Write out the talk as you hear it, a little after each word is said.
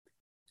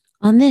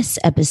On this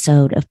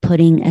episode of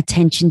Putting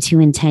Attention to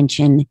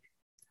Intention,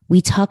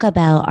 we talk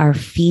about our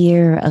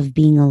fear of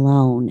being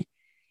alone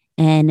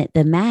and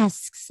the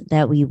masks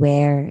that we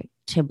wear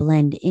to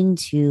blend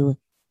into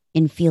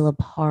and feel a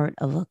part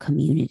of a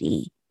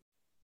community.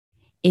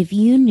 If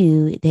you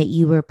knew that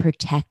you were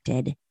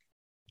protected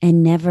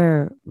and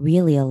never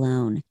really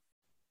alone,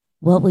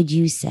 what would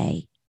you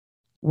say?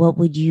 What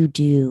would you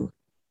do?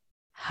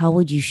 How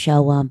would you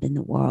show up in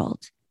the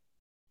world?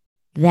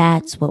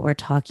 That's what we're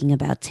talking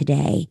about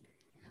today.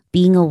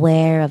 Being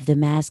aware of the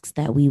masks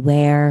that we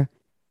wear,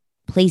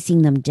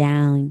 placing them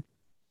down,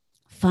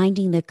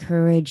 finding the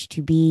courage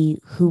to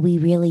be who we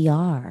really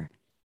are,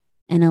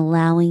 and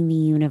allowing the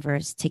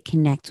universe to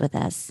connect with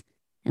us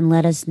and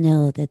let us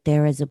know that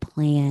there is a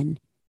plan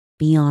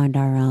beyond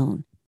our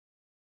own.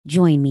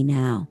 Join me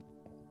now.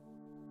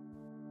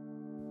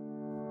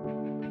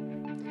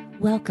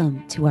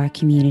 Welcome to our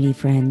community,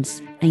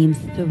 friends. I am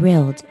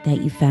thrilled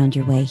that you found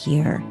your way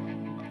here.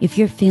 If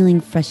you're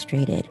feeling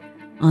frustrated,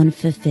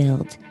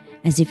 unfulfilled,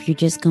 as if you're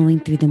just going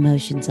through the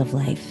motions of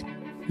life,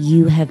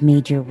 you have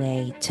made your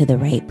way to the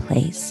right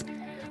place.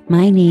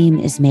 My name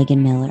is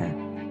Megan Miller,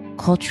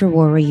 culture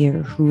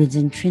warrior who is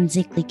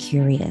intrinsically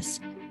curious,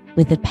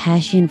 with a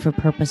passion for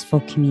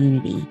purposeful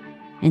community,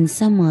 and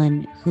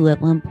someone who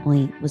at one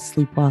point was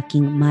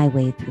sleepwalking my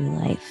way through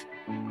life.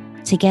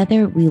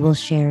 Together, we will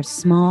share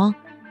small,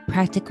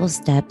 practical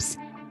steps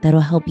that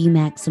will help you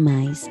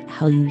maximize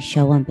how you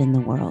show up in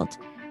the world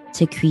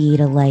to create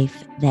a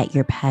life that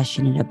you're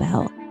passionate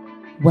about.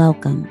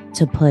 Welcome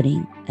to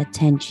Putting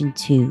Attention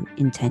to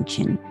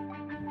Intention.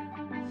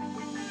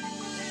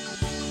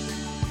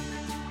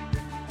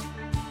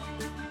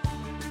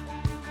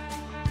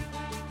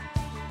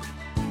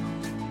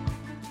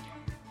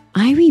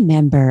 I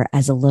remember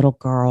as a little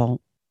girl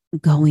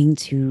going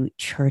to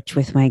church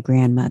with my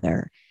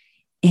grandmother,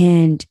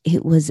 and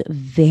it was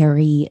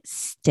very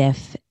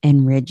stiff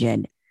and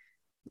rigid,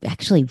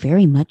 actually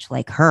very much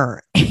like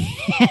her.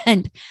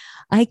 And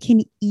I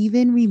can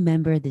even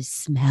remember the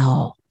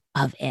smell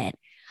of it.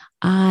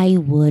 I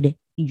would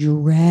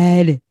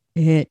dread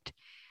it,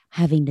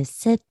 having to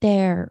sit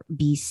there,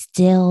 be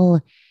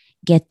still,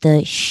 get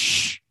the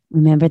shh.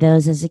 Remember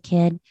those as a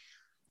kid?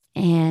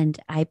 And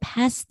I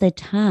passed the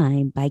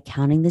time by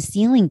counting the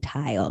ceiling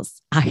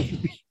tiles. I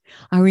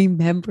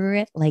remember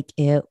it like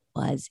it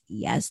was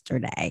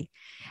yesterday,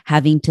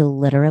 having to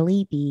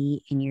literally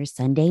be in your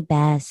Sunday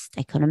best.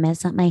 I couldn't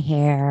mess up my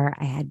hair.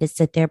 I had to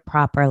sit there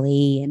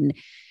properly. And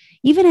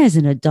even as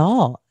an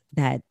adult,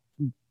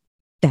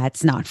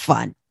 that's not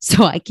fun.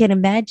 So I can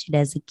imagine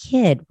as a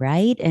kid,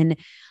 right? And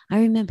I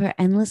remember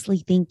endlessly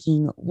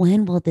thinking,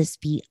 when will this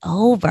be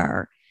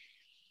over?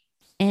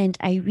 And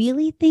I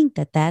really think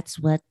that that's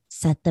what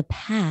set the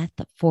path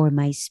for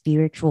my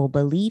spiritual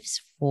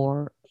beliefs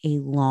for a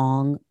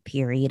long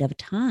period of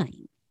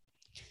time.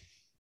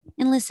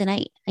 And listen,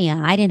 I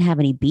didn't have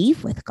any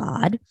beef with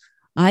God.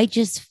 I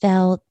just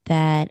felt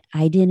that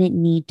I didn't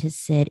need to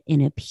sit in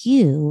a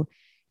pew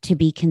to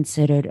be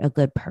considered a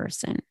good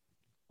person,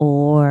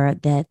 or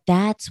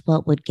that's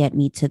what would get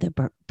me to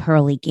the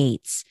pearly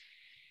gates.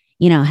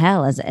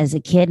 Hell, as a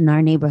kid in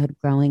our neighborhood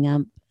growing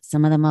up,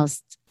 some of the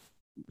most,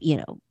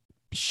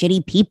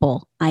 shitty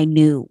people I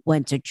knew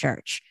went to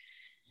church.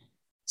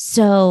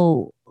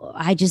 So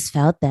I just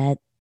felt that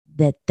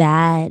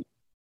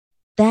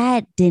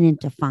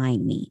didn't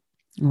define me,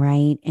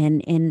 right?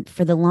 And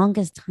for the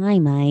longest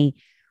time, I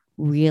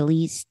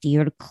really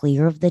steered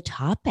clear of the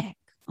topic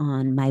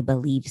on my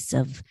beliefs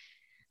of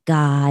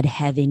God,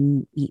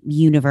 heaven,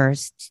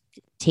 universe.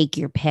 Take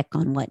your pick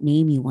on what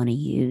name you want to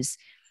use,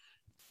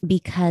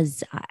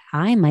 because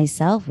I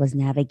myself was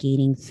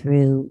navigating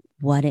through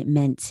what it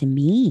meant to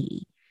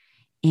me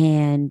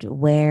and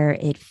where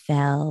it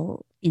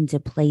fell into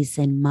place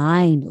in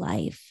my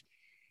life,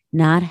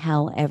 not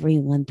how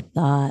everyone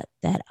thought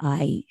that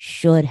I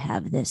should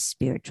have this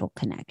spiritual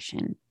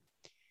connection.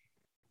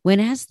 When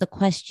asked the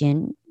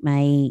question,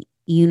 my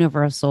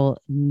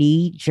universal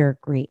knee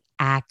jerk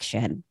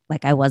reaction,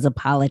 like I was a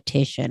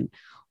politician,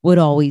 would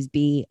always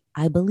be,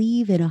 I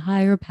believe in a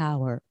higher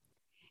power.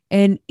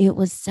 And it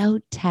was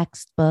so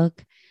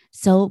textbook,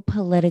 so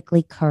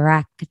politically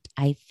correct.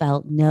 I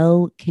felt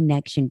no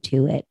connection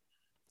to it.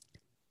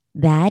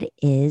 That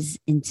is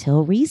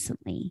until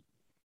recently.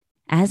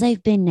 As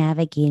I've been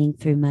navigating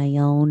through my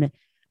own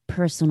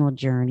personal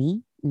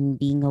journey and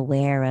being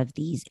aware of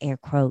these air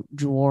quote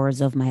drawers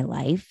of my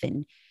life.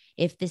 And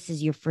if this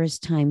is your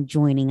first time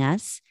joining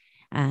us,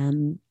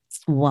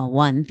 well,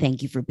 one,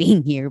 thank you for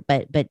being here.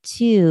 But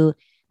two,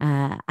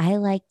 I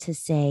like to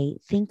say,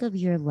 think of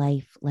your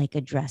life like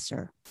a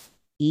dresser.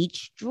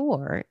 Each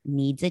drawer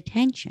needs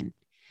attention.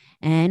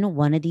 And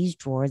one of these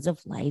drawers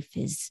of life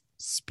is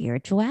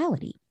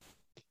spirituality.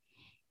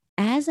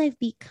 As I've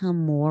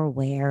become more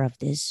aware of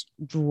this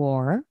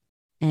drawer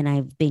and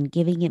I've been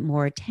giving it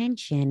more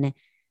attention,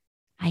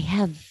 I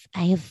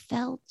have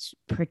felt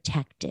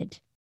protected,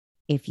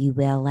 if you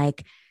will.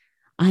 Like,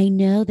 I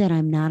know that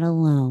I'm not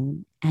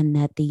alone and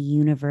that the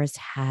universe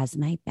has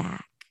my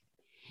back.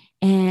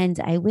 And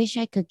I wish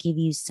I could give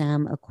you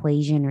some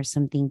equation or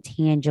something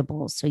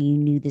tangible so you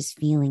knew this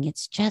feeling.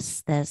 It's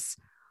just this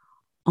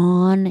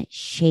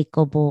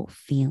unshakable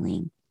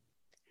feeling.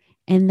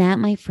 And that,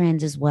 my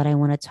friends, is what I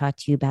want to talk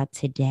to you about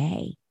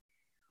today.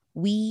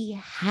 We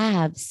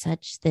have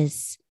such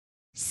this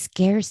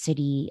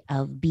scarcity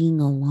of being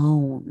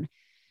alone,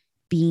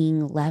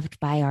 being left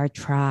by our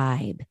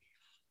tribe,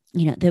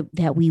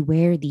 that we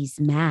wear these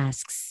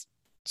masks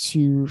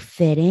to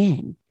fit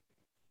in.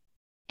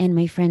 And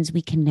my friends,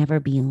 we can never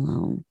be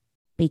alone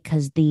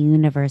because the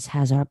universe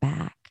has our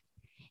back.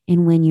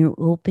 And when you're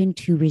open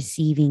to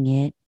receiving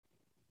it,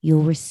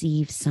 you'll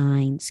receive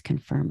signs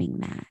confirming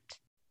that.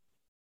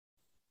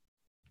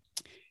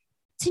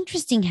 It's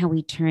interesting how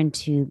we turn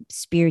to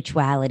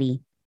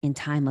spirituality in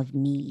time of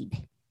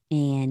need.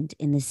 And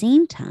in the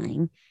same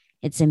time,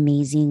 it's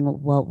amazing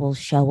what will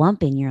show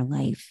up in your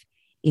life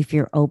if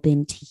you're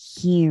open to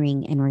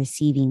hearing and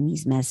receiving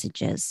these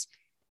messages.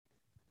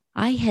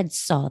 I had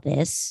saw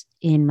this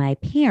in my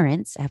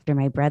parents after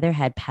my brother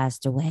had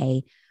passed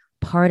away.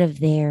 Part of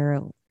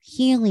their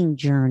healing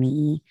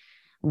journey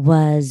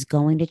was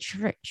going to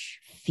church,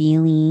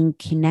 feeling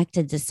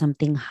connected to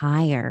something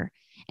higher.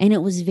 And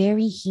it was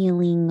very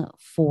healing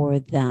for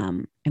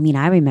them. I mean,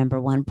 I remember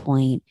one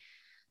point,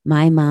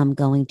 my mom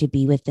going to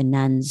be with the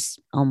nuns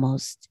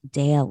almost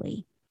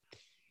daily.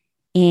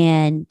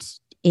 And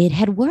it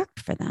had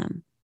worked for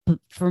them. But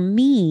for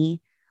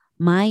me,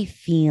 my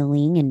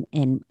feeling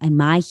and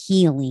my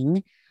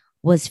healing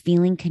was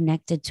feeling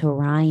connected to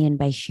Ryan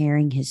by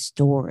sharing his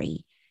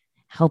story,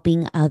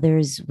 helping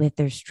others with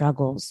their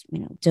struggles,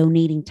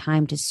 donating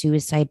time to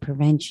suicide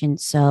prevention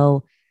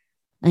so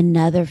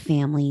another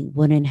family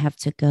wouldn't have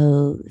to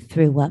go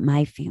through what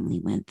my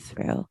family went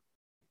through.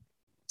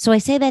 So I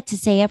say that to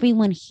say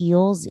everyone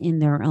heals in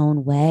their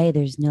own way.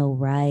 There's no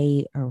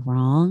right or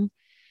wrong.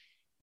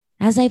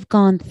 As I've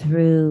gone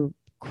through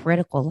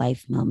critical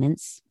life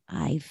moments,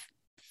 I've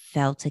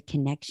felt a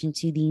connection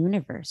to the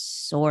universe,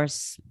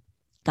 source,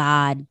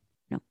 God,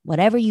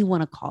 whatever you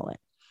want to call it.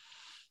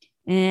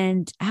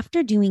 And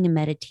after doing a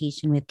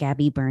meditation with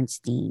Gabby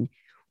Bernstein,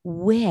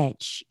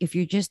 which if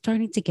you're just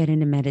starting to get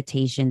into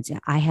meditations,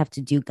 I have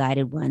to do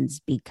guided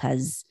ones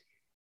because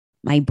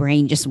my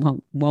brain just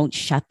won't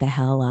shut the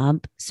hell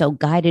up. So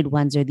guided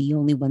ones are the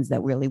only ones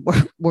that really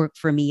work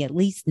for me, at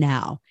least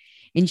now.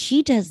 And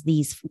she does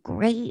these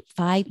great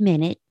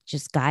 5-minute,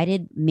 just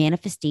guided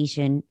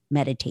manifestation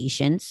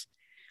meditations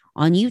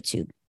on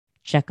YouTube.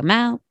 Check them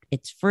out.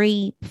 It's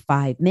free,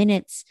 5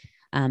 minutes.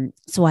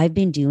 So I've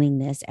been doing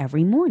this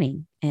every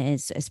morning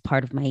as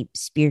part of my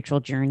spiritual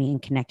journey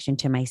and connection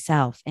to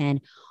myself.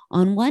 And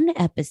on one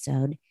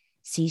episode,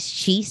 she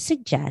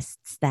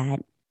suggests that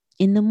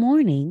in the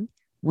morning,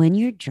 when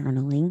you're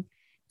journaling,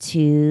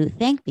 to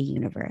thank the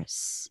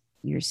universe,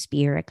 your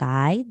spirit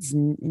guides,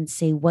 and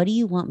say, what do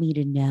you want me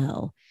to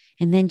know?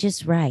 And then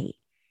just write.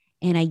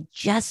 And I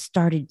just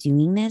started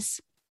doing this.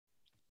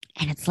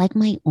 And it's like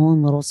my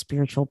own little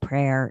spiritual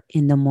prayer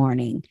in the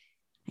morning.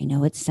 I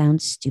know it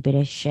sounds stupid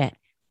as shit,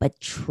 but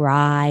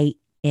try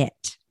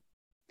it.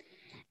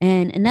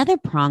 And another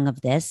prong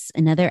of this,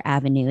 another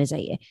avenue is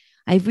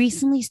I've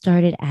recently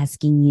started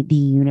asking the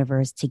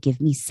universe to give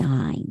me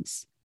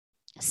signs.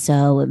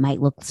 So it might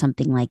look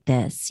something like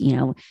this,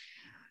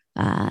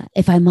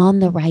 if I'm on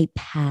the right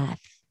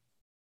path,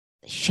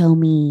 show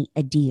me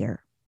a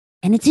deer.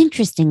 And it's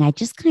interesting. I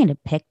just kind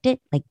of picked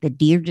it. Like the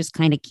deer just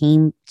kind of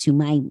came to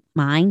my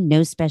mind,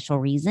 no special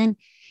reason.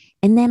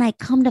 And then I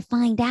come to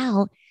find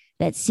out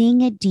that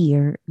seeing a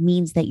deer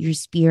means that your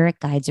spirit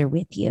guides are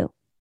with you.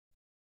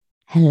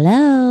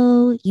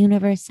 Hello,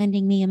 universe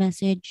sending me a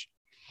message.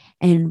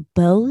 And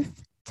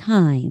both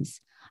times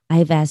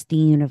I've asked the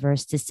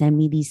universe to send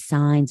me these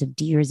signs of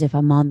deers if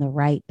I'm on the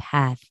right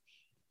path.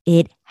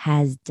 It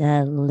has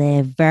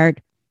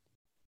delivered.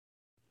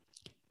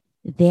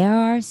 There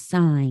are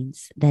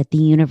signs that the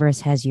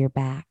universe has your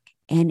back,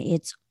 and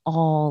it's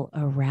all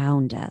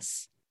around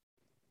us.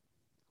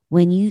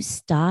 When you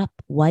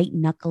stop white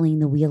knuckling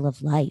the wheel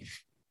of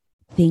life,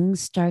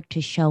 things start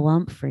to show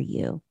up for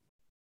you.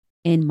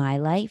 In my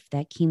life,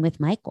 that came with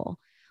Michael.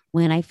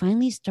 When I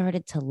finally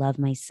started to love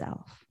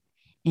myself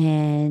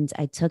and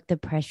I took the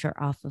pressure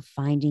off of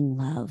finding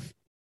love,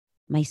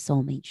 my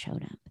soulmate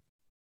showed up.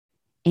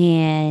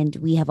 And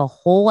we have a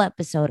whole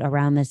episode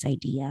around this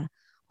idea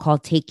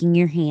called Taking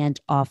Your Hand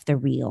Off the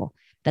Reel.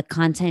 The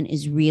content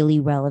is really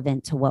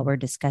relevant to what we're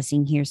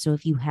discussing here. So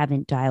if you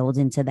haven't dialed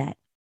into that,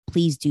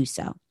 please do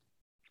so.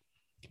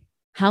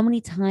 How many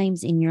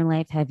times in your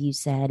life have you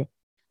said,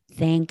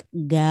 thank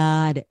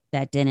God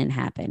that didn't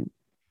happen?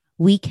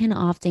 We can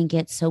often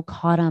get so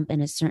caught up in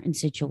a certain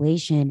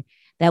situation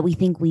that we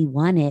think we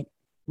want it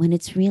when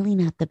it's really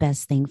not the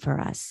best thing for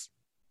us.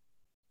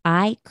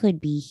 I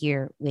could be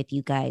here with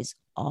you guys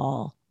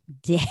all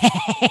day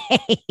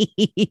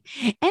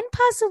and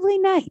possibly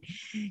night,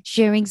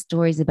 sharing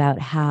stories about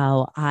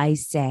how I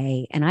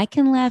say, and I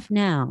can laugh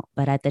now,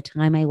 but at the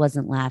time I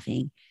wasn't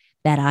laughing,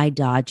 that I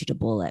dodged a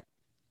bullet.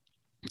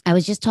 I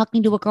was just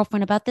talking to a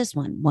girlfriend about this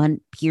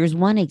one. Here's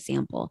one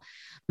example.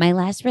 My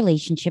last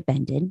relationship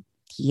ended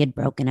he had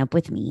broken up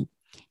with me.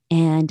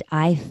 And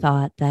I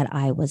thought that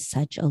I was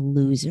such a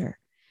loser.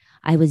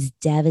 I was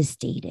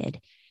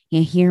devastated.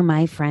 Here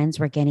my friends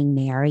were getting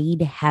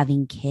married,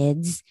 having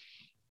kids,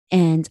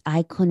 and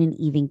I couldn't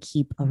even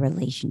keep a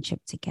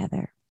relationship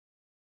together.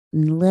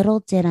 Little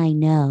did I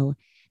know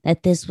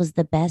that this was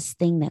the best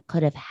thing that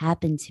could have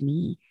happened to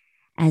me,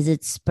 as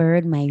it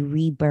spurred my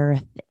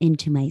rebirth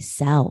into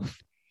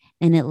myself,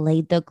 and it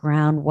laid the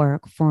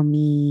groundwork for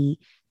me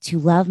to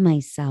love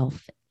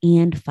myself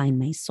and find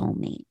my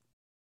soulmate.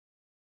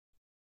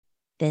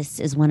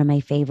 This is one of my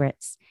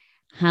favorites.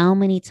 How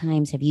many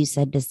times have you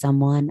said to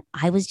someone,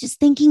 I was just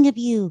thinking of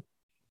you,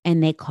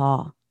 and they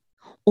call?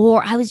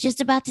 Or I was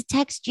just about to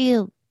text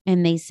you,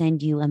 and they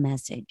send you a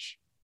message.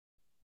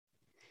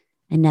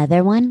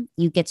 Another one,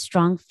 you get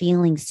strong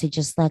feelings to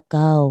just let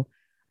go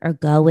or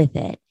go with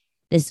it.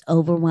 This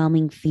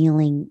overwhelming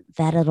feeling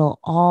that it'll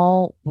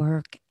all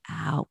work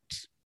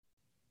out.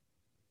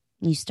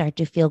 You start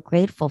to feel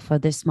grateful for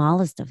the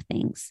smallest of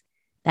things.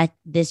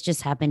 This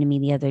just happened to me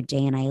the other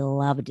day and I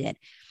loved it.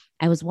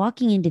 I was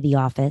walking into the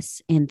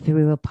office and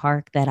through a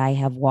park that I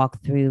have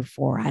walked through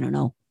for,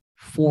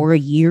 4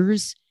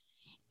 years,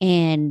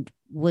 and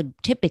would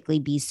typically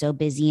be so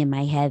busy in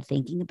my head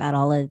thinking about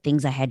all of the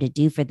things I had to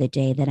do for the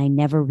day that I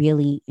never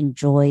really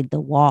enjoyed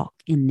the walk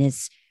in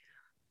this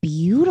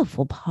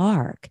beautiful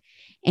park.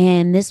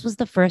 And this was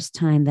the first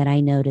time that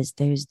I noticed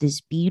there's this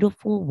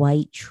beautiful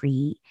white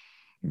tree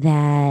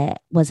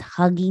that was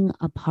hugging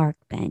a park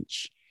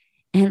bench.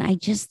 And I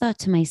just thought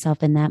to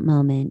myself in that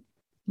moment,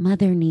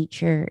 Mother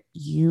Nature,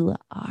 you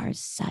are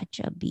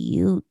such a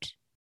beaut.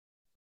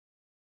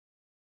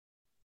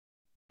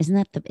 Isn't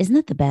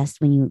that the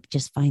best when you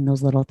just find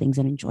those little things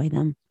and enjoy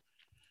them?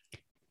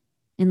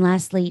 And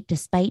lastly,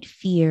 despite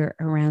fear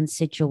around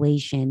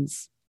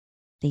situations,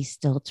 they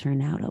still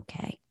turn out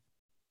okay.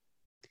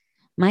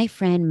 My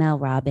friend Mel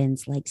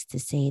Robbins likes to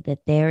say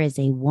that there is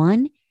a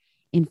 1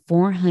 in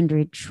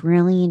 400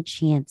 trillion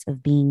chance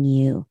of being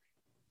you.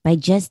 By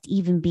just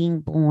even being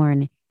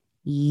born,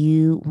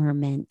 you were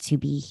meant to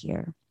be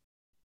here.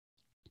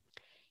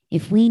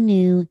 If we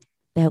knew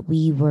that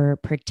we were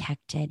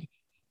protected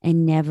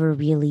and never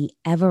really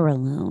ever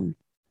alone,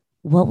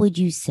 what would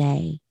you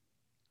say?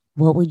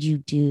 What would you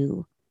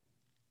do?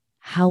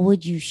 How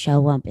would you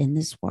show up in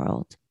this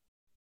world?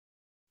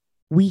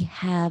 We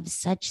have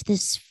such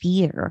this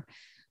fear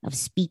of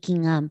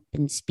speaking up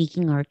and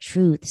speaking our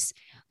truths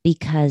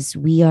because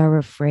we are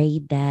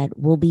afraid that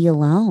we'll be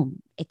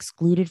alone,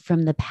 excluded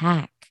from the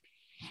pack.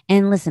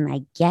 And listen,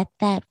 I get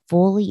that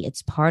fully.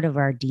 It's part of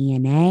our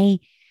DNA.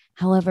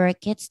 However,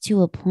 it gets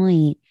to a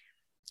point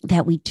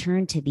that we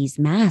turn to these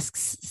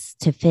masks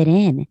to fit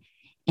in,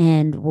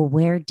 and we'll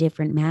wear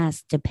different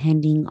masks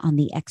depending on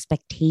the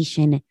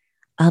expectation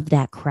of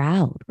that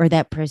crowd or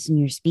that person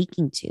you're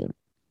speaking to.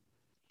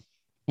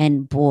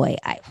 And boy,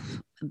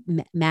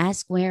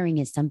 mask wearing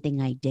is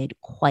something I did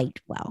quite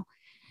well.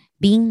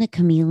 Being the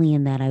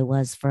chameleon that I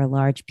was for a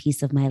large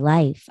piece of my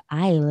life,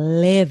 I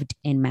lived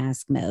in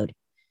mask mode.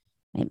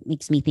 It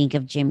makes me think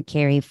of Jim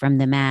Carrey from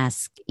The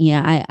Mask.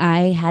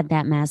 I had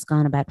that mask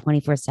on about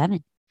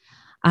 24/7.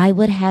 I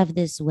would have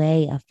this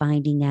way of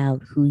finding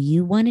out who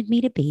you wanted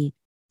me to be,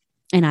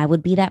 and I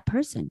would be that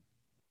person.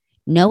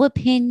 No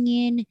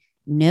opinion,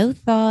 no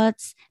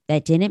thoughts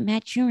that didn't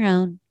match your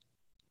own.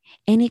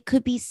 And it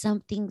could be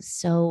something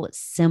so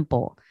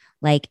simple,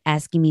 like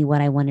asking me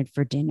what I wanted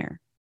for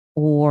dinner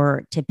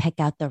or to pick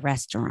out the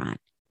restaurant.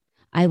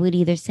 I would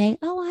either say,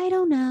 oh, I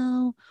don't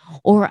know,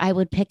 or I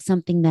would pick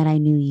something that I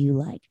knew you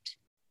liked.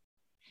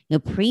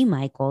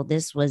 Pre-Michael,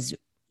 this was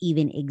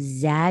even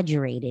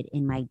exaggerated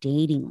in my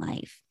dating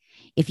life.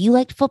 If you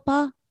liked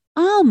football,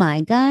 oh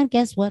my God,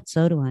 guess what?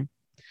 So do I.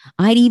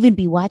 I'd even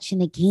be watching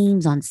the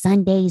games on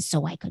Sundays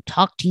so I could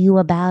talk to you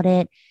about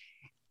it.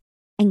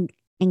 And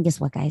guess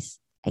what, guys?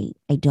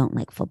 I don't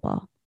like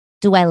football.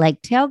 Do I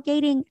like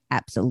tailgating?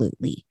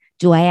 Absolutely.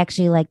 Do I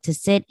actually like to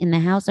sit in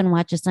the house and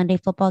watch a Sunday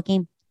football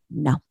game?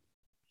 No.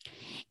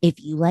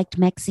 If you liked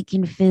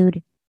Mexican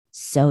food,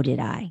 so did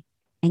I.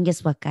 And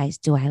guess what, guys?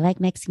 Do I like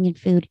Mexican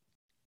food?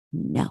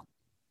 No.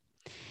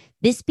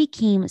 This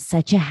became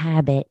such a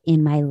habit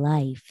in my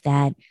life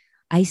that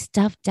I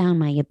stuffed down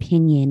my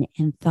opinion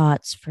and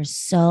thoughts for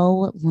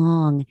so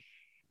long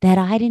that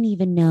I didn't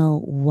even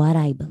know what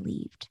I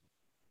believed.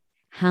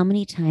 How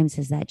many times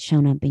has that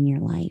shown up in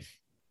your life?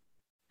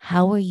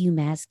 How are you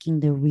masking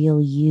the real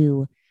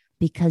you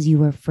because you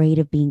were afraid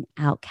of being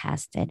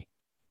outcasted?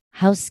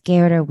 How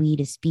scared are we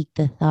to speak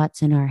the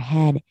thoughts in our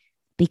head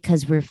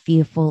because we're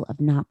fearful of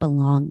not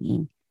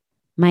belonging?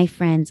 My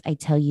friends, I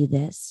tell you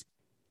this.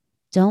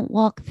 Don't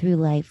walk through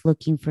life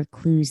looking for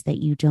clues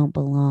that you don't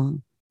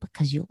belong,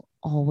 because you'll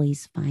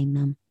always find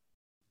them.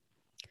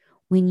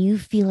 When you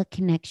feel a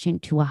connection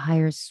to a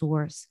higher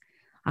source,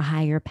 a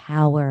higher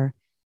power,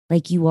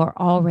 like you are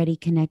already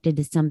connected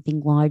to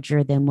something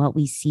larger than what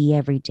we see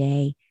every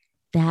day,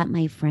 that,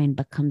 my friend,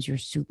 becomes your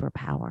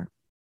superpower.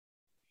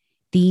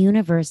 The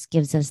universe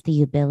gives us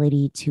the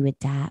ability to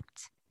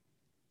adapt.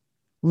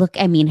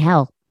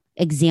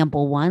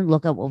 Example one,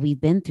 look at what we've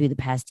been through the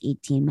past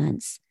 18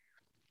 months.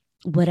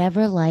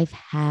 whatever life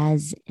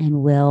has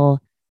and will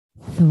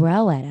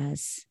throw at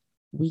us,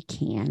 we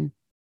can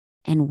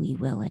and we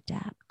will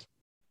adapt.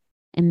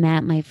 And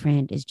that, my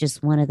friend, is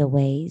just one of the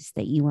ways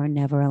that you are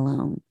never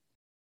alone.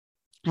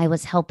 I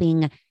was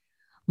helping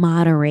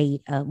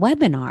moderate a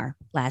webinar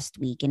last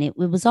week, and it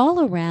was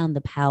all around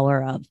the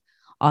power of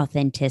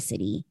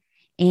authenticity.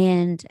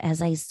 And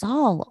as I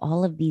saw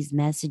all of these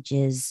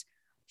messages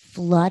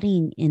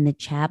flooding in the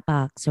chat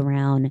box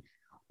around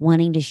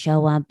wanting to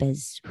show up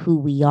as who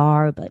we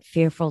are, but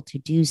fearful to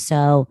do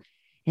so,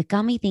 it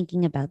got me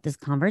thinking about this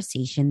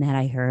conversation that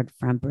I heard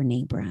from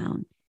Brene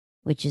Brown,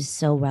 which is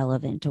so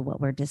relevant to what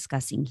we're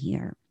discussing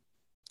here.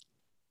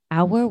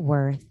 Our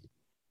worth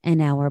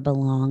and our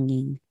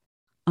belonging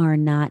are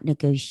not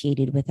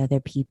negotiated with other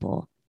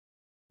people.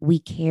 We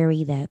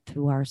carry that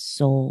through our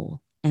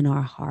soul and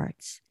our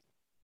hearts.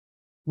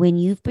 When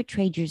you've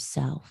betrayed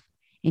yourself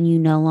and you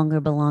no longer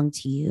belong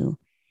to you,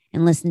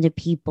 and listen to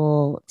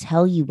people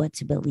tell you what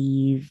to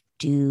believe,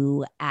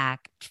 do,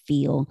 act,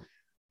 feel,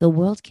 the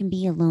world can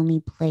be a lonely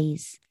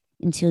place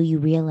until you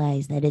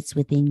realize that it's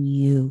within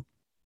you.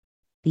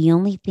 The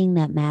only thing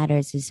that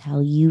matters is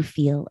how you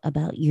feel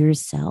about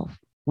yourself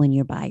when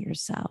you're by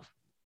yourself.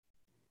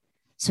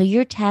 So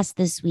your task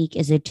this week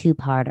is a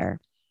two-parter.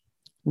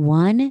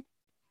 One,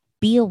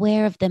 be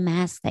aware of the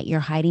mask that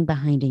you're hiding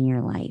behind in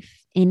your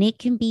life. And it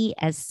can be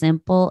as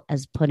simple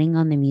as putting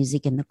on the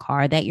music in the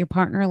car that your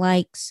partner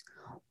likes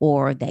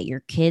or that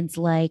your kids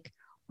like,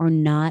 or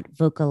not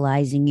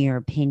vocalizing your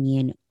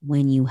opinion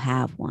when you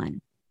have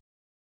one.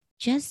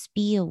 Just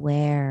be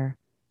aware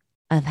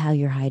of how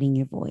you're hiding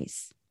your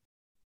voice.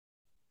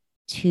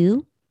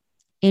 Two,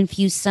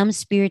 infuse some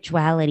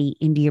spirituality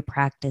into your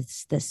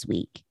practice this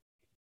week.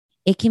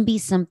 It can be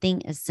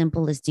something as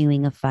simple as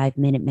doing a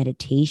 5-minute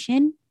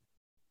meditation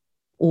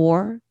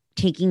or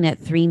taking that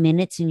 3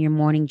 minutes in your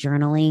morning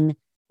journaling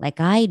like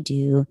I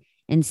do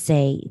and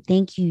say,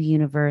 thank you,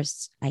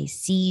 universe. I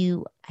see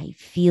you. I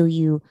feel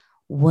you.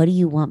 What do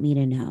you want me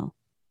to know?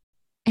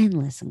 And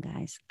listen,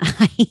 guys,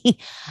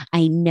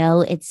 I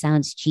know it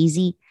sounds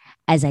cheesy.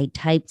 As I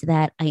typed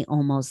that, I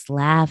almost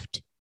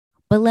laughed.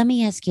 But let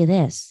me ask you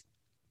this.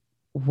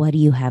 What do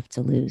you have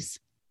to lose?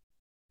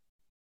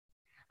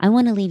 I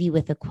want to leave you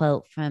with a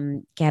quote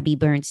from Gabby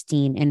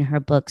Bernstein in her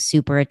book,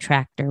 Super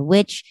Attractor,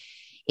 which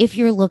if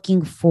you're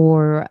looking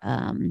for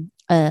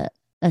a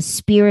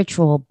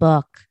spiritual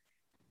book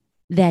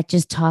that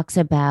just talks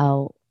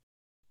about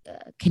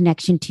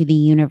connection to the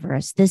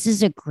universe, this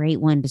is a great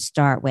one to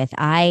start with.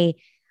 I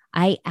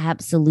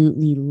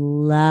absolutely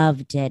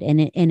loved it, and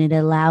it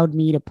allowed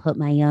me to put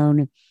my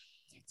own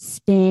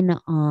spin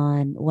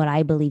on what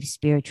I believe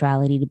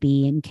spirituality to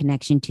be in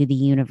connection to the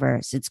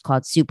universe. It's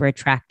called Super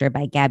Attractor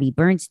by Gabby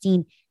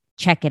Bernstein.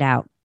 Check it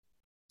out.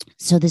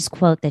 So this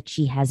quote that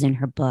she has in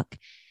her book,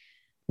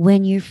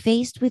 when you're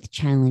faced with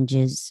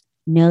challenges,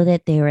 know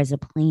that there is a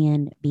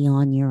plan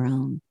beyond your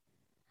own.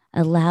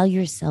 Allow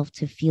yourself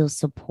to feel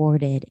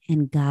supported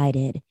and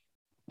guided,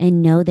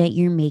 and know that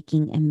you're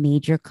making a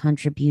major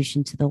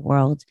contribution to the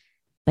world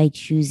by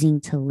choosing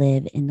to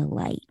live in the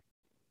light.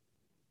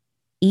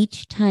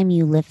 Each time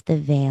you lift the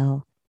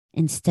veil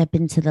and step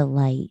into the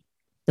light,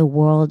 the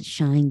world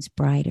shines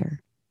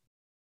brighter.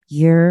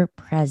 Your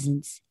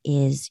presence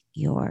is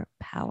your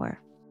power.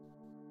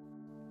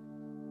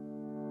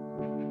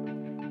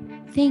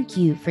 Thank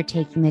you for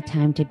taking the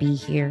time to be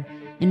here,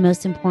 and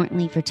most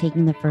importantly, for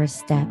taking the first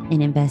step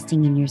in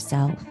investing in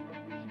yourself.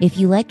 If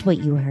you liked what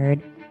you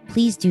heard,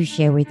 please do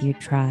share with your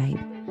tribe.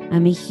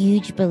 I'm a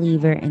huge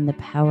believer in the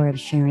power of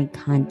sharing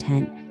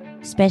content,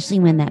 especially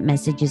when that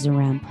message is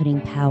around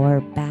putting power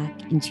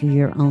back into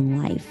your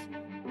own life.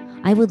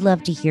 I would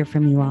love to hear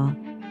from you all.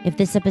 If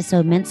this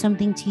episode meant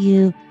something to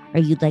you, or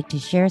you'd like to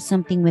share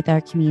something with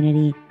our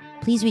community,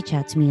 please reach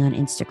out to me on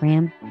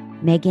Instagram,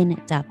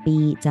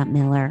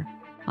 megan.b.miller.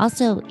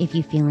 Also, if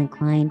you feel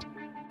inclined,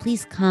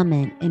 please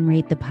comment and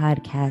rate the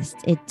podcast.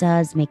 It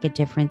does make a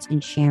difference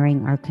in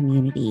sharing our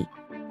community.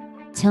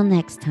 Till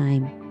next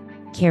time,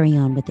 carry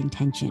on with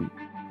intention.